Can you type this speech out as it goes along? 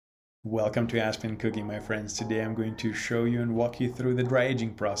Welcome to Aspen Cooking, my friends. Today I'm going to show you and walk you through the dry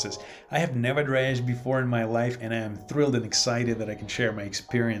aging process. I have never dry aged before in my life, and I am thrilled and excited that I can share my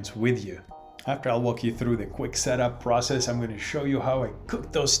experience with you. After I'll walk you through the quick setup process, I'm going to show you how I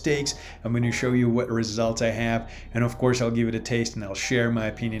cook those steaks. I'm going to show you what results I have, and of course I'll give it a taste and I'll share my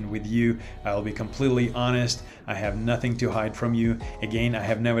opinion with you. I'll be completely honest. I have nothing to hide from you. Again, I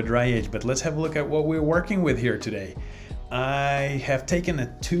have never dry aged, but let's have a look at what we're working with here today. I have taken a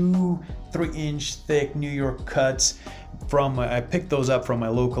 3-inch thick New York cuts from, I picked those up from my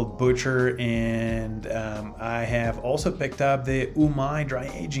local butcher, and I have also picked up the Umai dry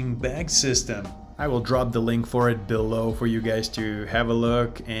aging bag system. I will drop the link for it below for you guys to have a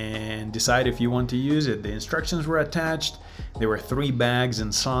look and decide if you want to use it. The instructions were attached. There were 3 bags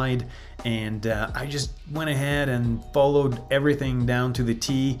inside, and I just went ahead and followed everything down to the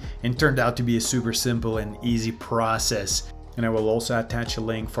T, and turned out to be a super simple and easy process. And I will also attach a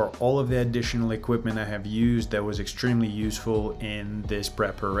link for all of the additional equipment I have used that was extremely useful in this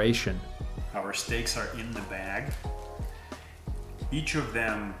preparation. Our steaks are in the bag. Each of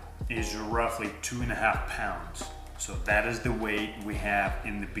them is roughly 2.5 pounds. So that is the weight we have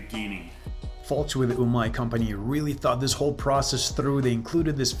in the beginning. Folks with the Umai company really thought this whole process through. They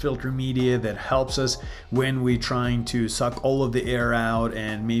included this filter media that helps us when we're trying to suck all of the air out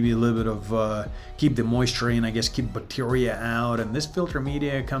and maybe a little bit of keep the moisture in, I guess keep bacteria out. And this filter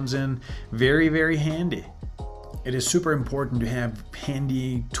media comes in very, very handy. It is super important to have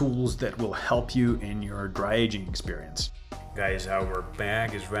handy tools that will help you in your dry aging experience. Guys, our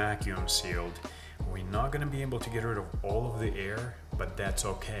bag is vacuum sealed. We're not going to be able to get rid of all of the air, but that's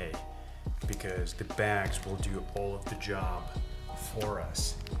okay, because the bags will do all of the job for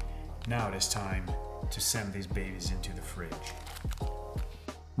us. Now it is time to send these babies into the fridge.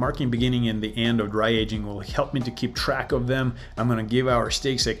 Marking beginning and the end of dry aging will help me to keep track of them. I'm gonna give our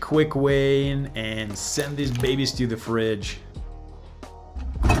steaks a quick weigh-in and send these babies to the fridge.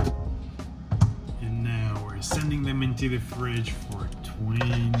 And now we're sending them into the fridge for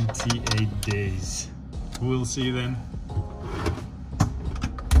 28 days. We'll see you then.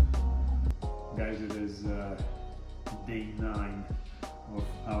 Guys, it is day 9 of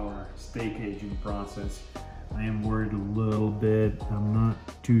our steak aging process. I am worried a little bit. I'm not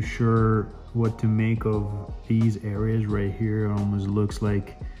too sure what to make of these areas right here. It almost looks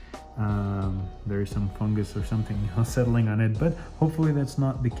like there's some fungus or something settling on it, but hopefully that's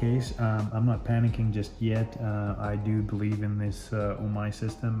not the case. I'm not panicking just yet. I do believe in this Umai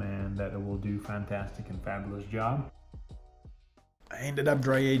system and that it will do fantastic and fabulous job. I ended up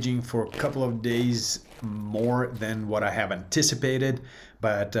dry aging for a couple of days more than what I have anticipated,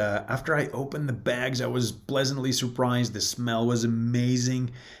 but after I opened the bags, I was pleasantly surprised. The smell was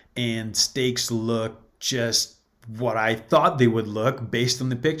amazing, and steaks look just what I thought they would look based on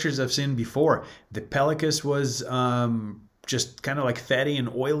the pictures I've seen before. The pellicus was just kind of like fatty and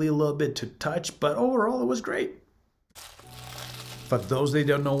oily a little bit to touch, but overall it was great. For those that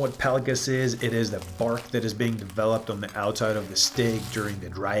don't know what pellicus is, it is the bark that is being developed on the outside of the steak during the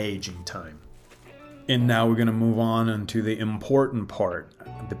dry aging time. And now we're going to move on into the important part.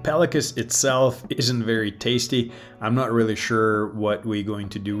 The pellicus itself isn't very tasty. I'm not really sure what we're going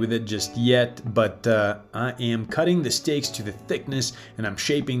to do with it just yet, but I am cutting the steaks to the thickness and I'm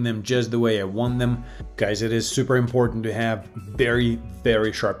shaping them just the way I want them. Guys, it is super important to have very,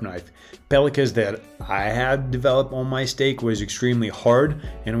 very sharp knife. Pellicus that I had developed on my steak was extremely hard,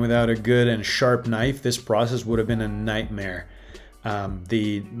 and without a good and sharp knife, this process would have been a nightmare.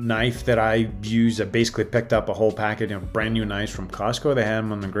 The knife that I use, I basically picked up a whole package of brand new knives from Costco. They had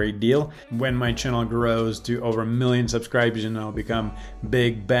them on a great deal. When my channel grows to over 1 million subscribers and I'll become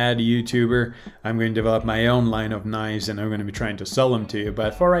big bad YouTuber, I'm going to develop my own line of knives and I'm going to be trying to sell them to you.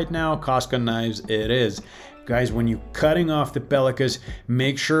 But for right now, Costco knives it is. Guys, when you're cutting off the pellicus,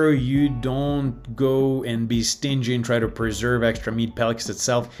 make sure you don't go and be stingy and try to preserve extra meat. Pellicus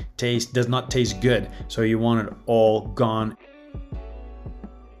itself does not taste good, so you want it all gone.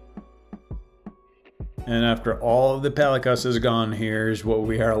 And after all of the pellicus is gone, here's what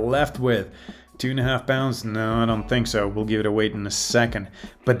we are left with. 2.5 pounds? No, I don't think so. We'll give it a weight in a second.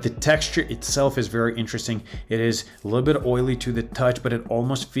 But the texture itself is very interesting. It is a little bit oily to the touch, but it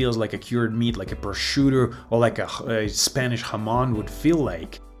almost feels like a cured meat, like a prosciutto or like a Spanish jamon would feel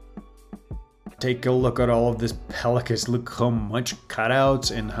like. Take a look at all of this pellicus. Look how much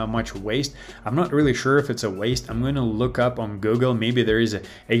cutouts and how much waste. I'm not really sure if it's a waste. I'm going to look up on Google. Maybe there is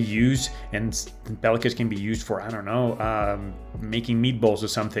a use, and pellicus can be used for, I don't know, making meatballs or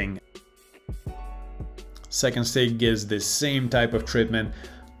something. Second steak gives the same type of treatment.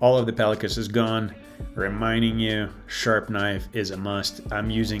 All of the pellicus is gone. reminding you, sharp knife is a must. I'm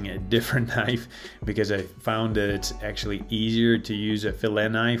using a different knife because I found that it's actually easier to use a fillet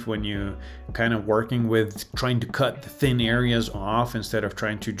knife when you kind of working with trying to cut the thin areas off instead of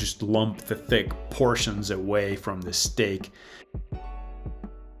trying to just lump the thick portions away from the steak.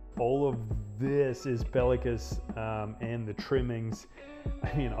 All of this is pellicus and the trimmings.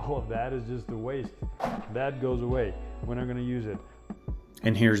 I mean, all of that is just the waste. That goes away. We're not going to use it.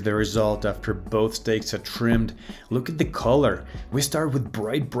 And here's the result after both steaks are trimmed. Look at the color. We start with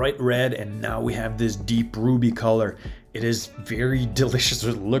bright red, and now we have this deep ruby color. It is very delicious.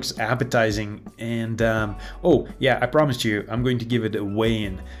 It looks appetizing. And oh yeah, I promised you I'm going to give it a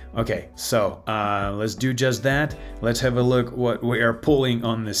weigh-in. Okay, so let's do just that. Let's have a look what we are pulling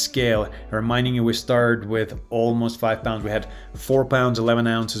on the scale. Reminding you, we started with almost 5 pounds. We had 4 pounds 11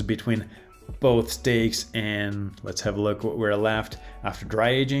 ounces between both steaks, and let's have a look what we're left after dry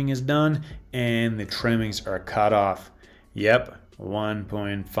aging is done and the trimmings are cut off. Yep,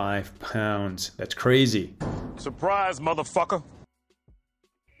 1.5 pounds. That's crazy. Surprise, motherfucker.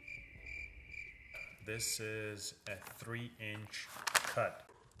 This is a 3-inch cut.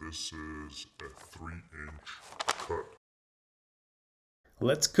 This is a 3-inch cut.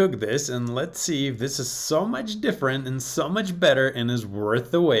 Let's cook this and let's see if this is so much different and so much better and is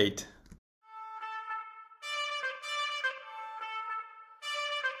worth the wait.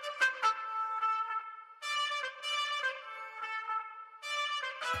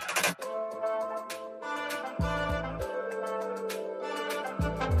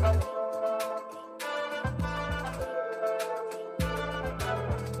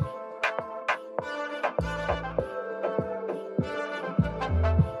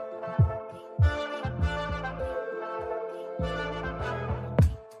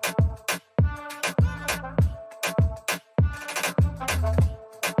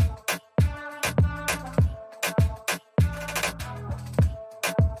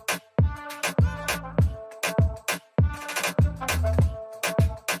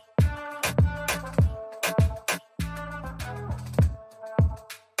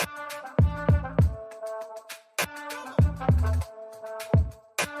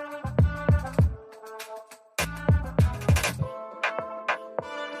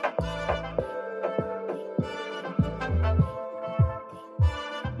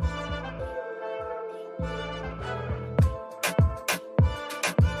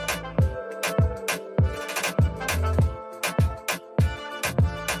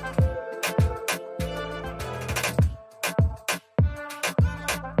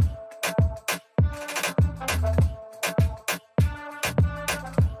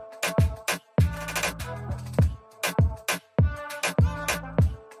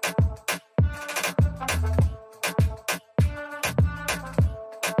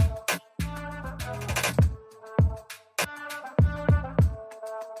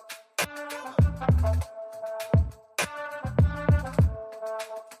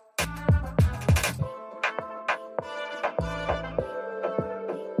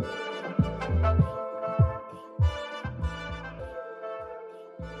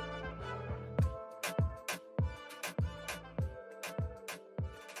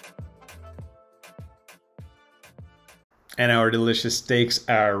 And our delicious steaks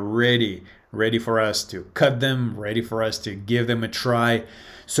are ready for us to cut them, ready for us to give them a try.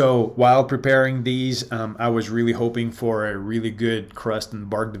 So while preparing these, I was really hoping for a really good crust and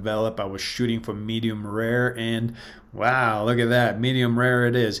bark develop. I was shooting for medium rare, and wow, look at that, medium rare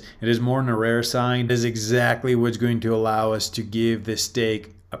it is. It is more on the rare side. It is exactly what's going to allow us to give the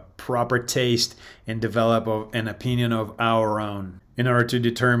steak a proper taste and develop an opinion of our own, in order to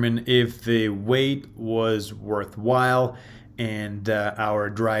determine if the wait was worthwhile and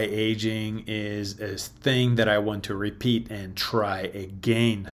our dry aging is a thing that I want to repeat and try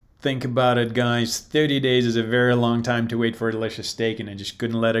again. Think about it, guys. 30 days is a very long time to wait for a delicious steak, and I just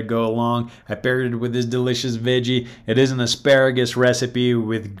couldn't let it go along. I paired it with this delicious veggie. It is an asparagus recipe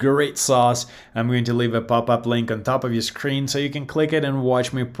with great sauce. I'm going to leave a pop-up link on top of your screen so you can click it and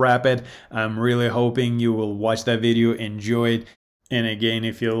watch me prep it. I'm really hoping you will watch that video, enjoy it. And again,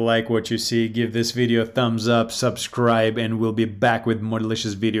 if you like what you see, give this video a thumbs up, subscribe, and we'll be back with more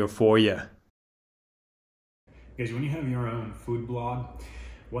delicious video for you. Guys, when you have your own food blog,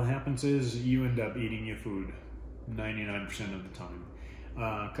 what happens is you end up eating your food 99% of the time.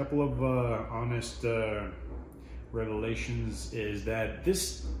 A couple of honest revelations is that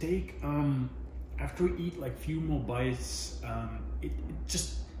this steak, after we eat like few more bites, it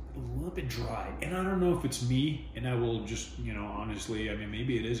just a little bit dry. And I don't know if it's me, and I will just, you know, honestly, I mean,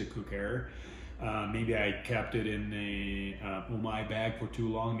 maybe it is a cook error. Maybe I kept it in a my bag for too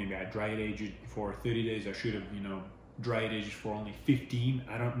long. Maybe I dry aged it for 30 days. I should have, dry aged for only 15.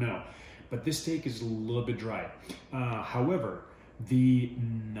 I don't know. But this steak is a little bit dry. However, the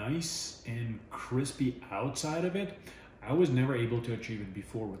nice and crispy outside of it, I was never able to achieve it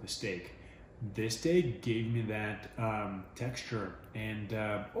before with the steak. This steak gave me that texture, and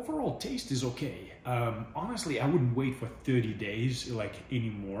overall taste is okay. Honestly, I wouldn't wait for 30 days like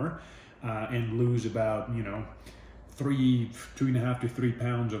anymore and lose about 2.5 to 3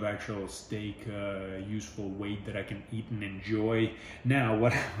 pounds of actual steak useful weight that I can eat and enjoy. Now,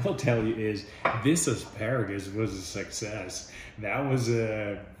 what I will tell you is this asparagus was a success. That was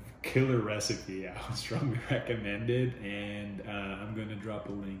a killer recipe. I would strongly recommend it, and I'm gonna drop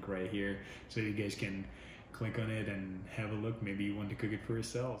a link right here so you guys can click on it and have a look. Maybe you want to cook it for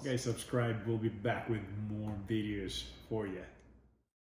yourselves. Guys, subscribe. We'll be back with more videos for you.